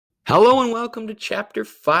Hello and welcome to Chapter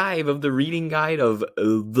 5 of the reading guide of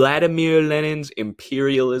Vladimir Lenin's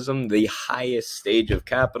Imperialism, the highest stage of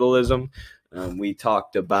capitalism. We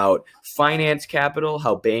talked about finance capital,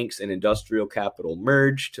 how banks and industrial capital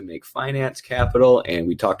merge to make finance capital, and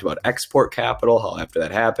we talked about export capital, how after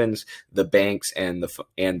that happens, the banks and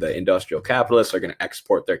the industrial capitalists are going to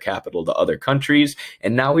export their capital to other countries.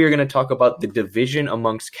 And now we are going to talk about the division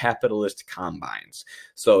amongst capitalist combines.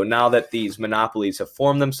 So now that these monopolies have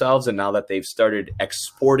formed themselves and now that they've started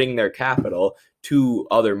exporting their capital to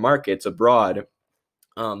other markets abroad,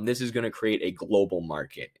 this is going to create a global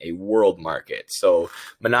market, a world market. So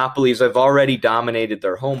monopolies have already dominated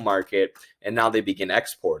their home market, and now they begin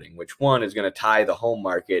exporting, which one is going to tie the home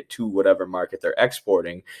market to whatever market they're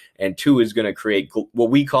exporting, and two is going to create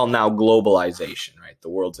what we call now globalization, right? The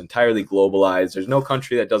world's entirely globalized. There's no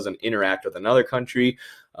country that doesn't interact with another country.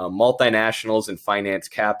 Multinationals and finance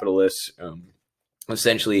capitalists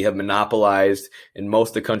essentially have monopolized in most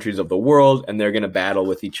of the countries of the world, and they're going to battle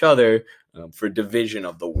with each other for division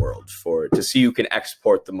of the world, to see who can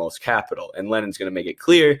export the most capital. And Lenin's going to make it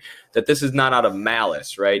clear that this is not out of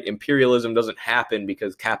malice, right? Imperialism doesn't happen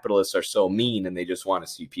because capitalists are so mean and they just want to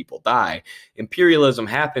see people die. Imperialism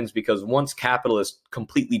happens because once capitalists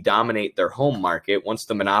completely dominate their home market, once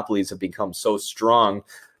the monopolies have become so strong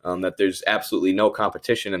that there's absolutely no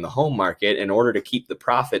competition in the home market, in order to keep the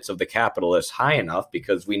profits of the capitalists high enough,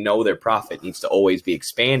 because we know their profit needs to always be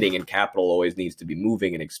expanding and capital always needs to be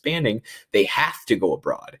moving and expanding, they have to go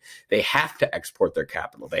abroad. They have to export their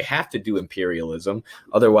capital. They have to do imperialism.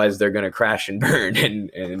 Otherwise, they're going to crash and burn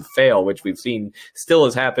and fail, which we've seen still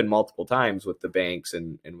has happened multiple times with the banks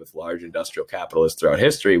and with large industrial capitalists throughout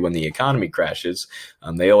history. When the economy crashes,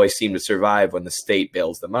 they always seem to survive when the state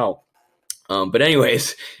bails them out. But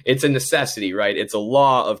anyways, it's a necessity, right? It's a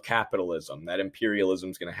law of capitalism that imperialism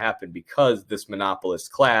is going to happen because this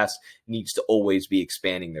monopolist class needs to always be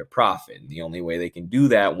expanding their profit. And the only way they can do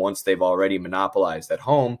that once they've already monopolized at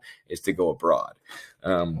home is to go abroad.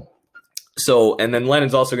 And then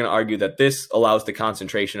Lenin's also going to argue that this allows the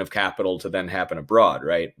concentration of capital to then happen abroad,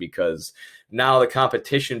 right? Because now the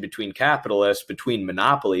competition between capitalists, between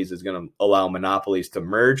monopolies, is going to allow monopolies to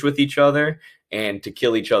merge with each other and to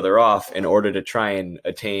kill each other off in order to try and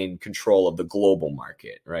attain control of the global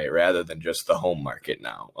market, right? Rather than just the home market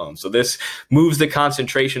now. So this moves the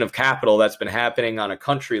concentration of capital that's been happening on a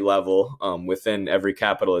country level within every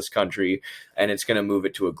capitalist country, and it's going to move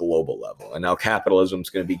it to a global level. And now capitalism is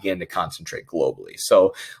going to begin to concentrate globally.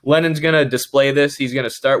 So Lenin's going to display this. He's going to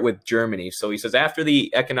start with Germany. So he says, after the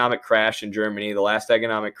economic crash in Germany, the last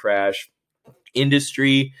economic crash,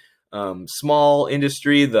 industry, small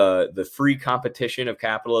industry, the free competition of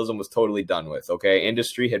capitalism was totally done with. Okay,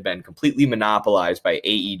 industry had been completely monopolized by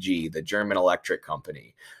AEG, the German electric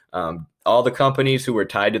company. All the companies who were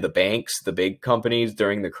tied to the banks, the big companies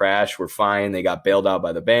during the crash, were fine. They got bailed out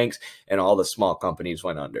by the banks, and all the small companies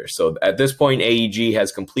went under. So at this point, AEG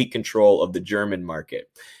has complete control of the German market.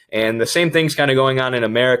 And the same thing's kind of going on in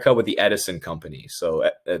America with the Edison company.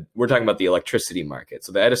 So we're talking about the electricity market.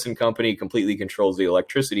 So the Edison company completely controls the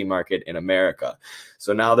electricity market in America.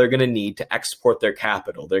 So now they're going to need to export their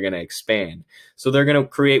capital. They're going to expand. So they're going to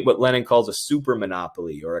create what Lenin calls a super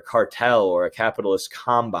monopoly, or a cartel, or a capitalist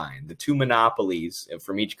combine. The two monopolies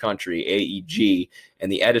from each country, AEG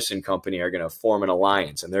and the Edison company, are going to form an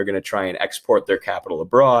alliance, and they're going to try and export their capital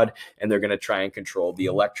abroad, and they're going to try and control the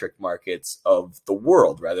electric markets of the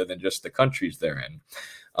world rather than just the countries they're in.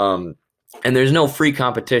 And there's no free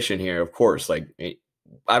competition here, of course. Like,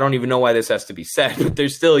 I don't even know why this has to be said, but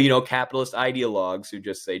there's still, capitalist ideologues who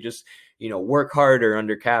just say, work harder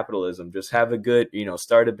under capitalism, just have a good,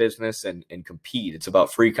 start a business and compete. It's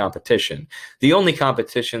about free competition. The only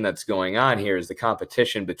competition that's going on here is the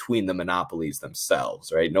competition between the monopolies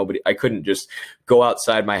themselves, right? I couldn't just go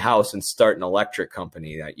outside my house and start an electric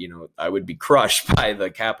company that, I would be crushed by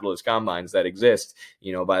the capitalist combines that exist,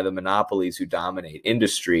 by the monopolies who dominate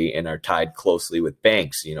industry and are tied closely with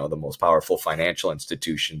banks, the most powerful financial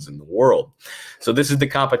institutions in the world. So this is the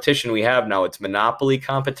competition we have now. It's monopoly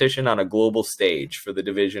competition on a global stage for the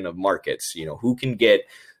division of markets. Who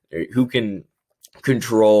can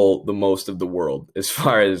control the most of the world as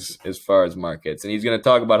far as markets. And he's going to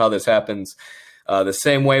talk about how this happens the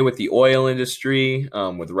same way with the oil industry,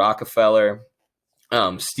 with Rockefeller.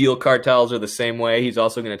 Steel cartels are the same way. He's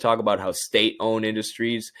also going to talk about how state-owned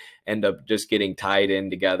industries end up just getting tied in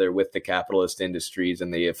together with the capitalist industries,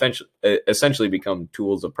 and they essentially become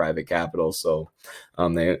tools of private capital. So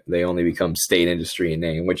they only become state industry in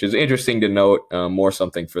name, which is interesting to note, more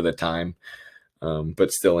something for the time.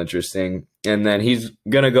 but still interesting. And then he's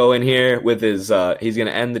going to go in here with his, he's going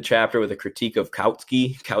to end the chapter with a critique of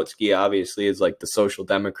Kautsky. Kautsky obviously is like the social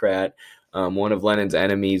democrat, one of Lenin's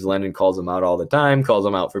enemies. Lenin calls him out all the time, calls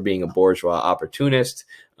him out for being a bourgeois opportunist.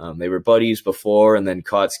 They were buddies before, and then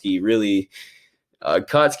Kautsky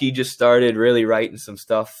just started really writing some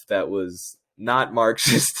stuff that was not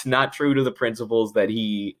Marxist, not true to the principles that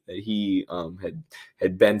he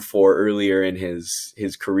had been for earlier in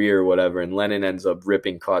his career or whatever. And Lenin ends up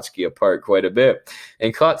ripping Kautsky apart quite a bit.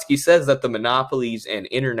 And Kautsky says that the monopolies and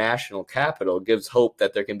international capital gives hope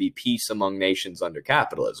that there can be peace among nations under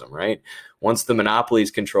capitalism, right? Once the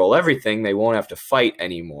monopolies control everything, they won't have to fight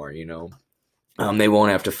anymore, they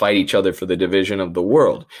won't have to fight each other for the division of the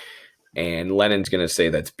world. And Lenin's going to say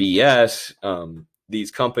that's BS.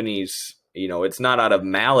 These companies, it's not out of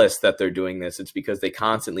malice that they're doing this. It's because they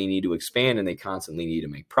constantly need to expand and they constantly need to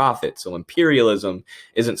make profit. So imperialism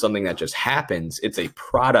isn't something that just happens. It's a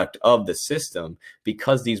product of the system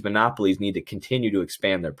because these monopolies need to continue to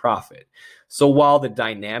expand their profit. So while the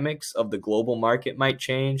dynamics of the global market might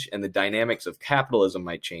change and the dynamics of capitalism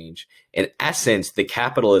might change, in essence, the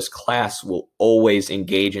capitalist class will always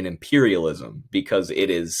engage in imperialism because it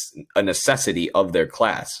is a necessity of their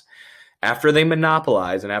class. After they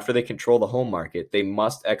monopolize and after they control the home market, they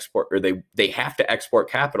must export, or they have to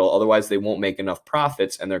export capital. Otherwise, they won't make enough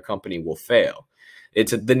profits and their company will fail.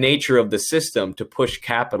 It's the nature of the system to push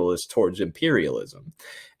capitalists towards imperialism.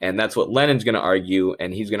 And that's what Lenin's going to argue.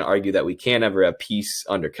 And he's going to argue that we can't ever have peace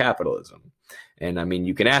under capitalism. And I mean,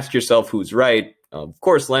 you can ask yourself who's right. Of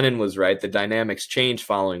course, Lenin was right. The dynamics changed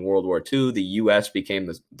following World War II. The U.S.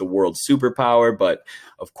 became the world's superpower. But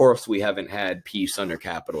of course, we haven't had peace under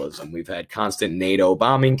capitalism. We've had constant NATO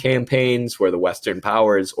bombing campaigns where the Western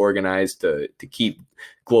powers organized to keep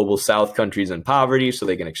global South countries in poverty so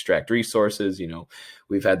they can extract resources.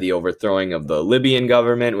 We've had the overthrowing of the Libyan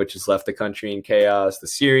government, which has left the country in chaos, the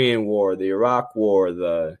Syrian war, the Iraq war,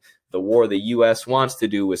 the war the U.S. wants to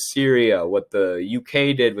do with Syria, what the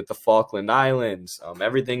U.K. did with the Falkland Islands,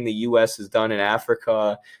 everything the U.S. has done in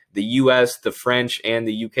Africa, the U.S., the French, and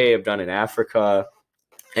the U.K. have done in Africa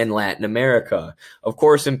and Latin America. Of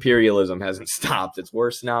course, imperialism hasn't stopped. It's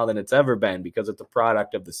worse now than it's ever been because it's a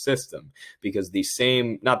product of the system. Because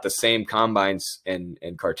not the same combines and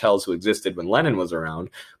cartels who existed when Lenin was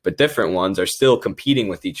around, but different ones are still competing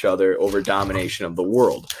with each other over domination of the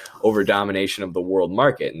world, over domination of the world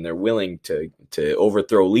market. And they're willing to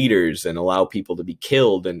overthrow leaders and allow people to be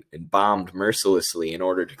killed and bombed mercilessly in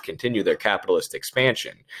order to continue their capitalist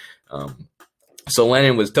expansion. So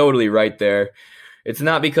Lenin was totally right there. It's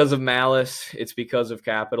not because of malice, it's because of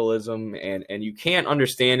capitalism, and you can't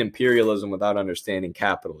understand imperialism without understanding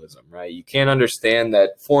capitalism, right? You can't understand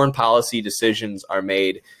that foreign policy decisions are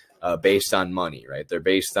made based on money, right? They're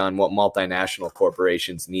based on what multinational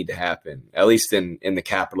corporations need to happen, at least in the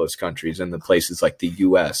capitalist countries and the places like the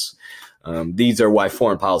U.S. These are why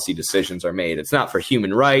foreign policy decisions are made. It's not for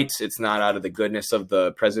human rights. It's not out of the goodness of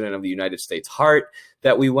the president of the United States' heart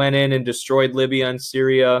that we went in and destroyed Libya and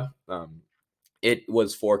Syria. It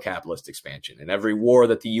was for capitalist expansion. And every war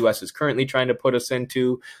that the U.S. is currently trying to put us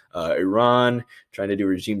into, Iran, trying to do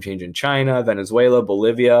regime change in China, Venezuela,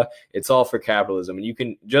 Bolivia, it's all for capitalism. And you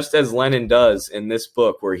can, just as Lenin does in this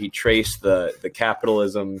book where he traced the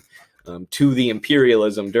capitalism to the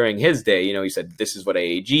imperialism during his day, he said, this is what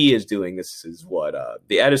AAG is doing. This is what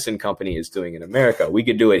the Edison company is doing in America. We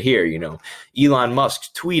could do it here. Elon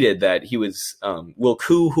Musk tweeted that he we'll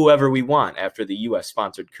coup whoever we want after the U.S.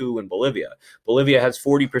 sponsored coup in Bolivia. Bolivia has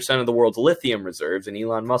 40% of the world's lithium reserves, and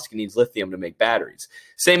Elon Musk needs lithium to make batteries.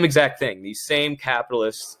 Same exact thing. These same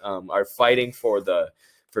capitalists are fighting for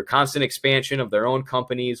constant expansion of their own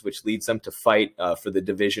companies, which leads them to fight for the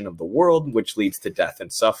division of the world, which leads to death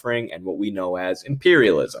and suffering and what we know as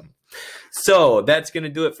imperialism. So that's going to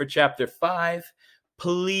do it for Chapter 5.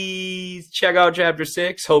 Please check out Chapter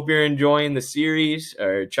 6. Hope you're enjoying the series,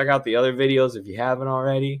 or check out the other videos if you haven't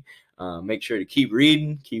already. Make sure to keep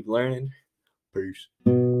reading, keep learning. Peace.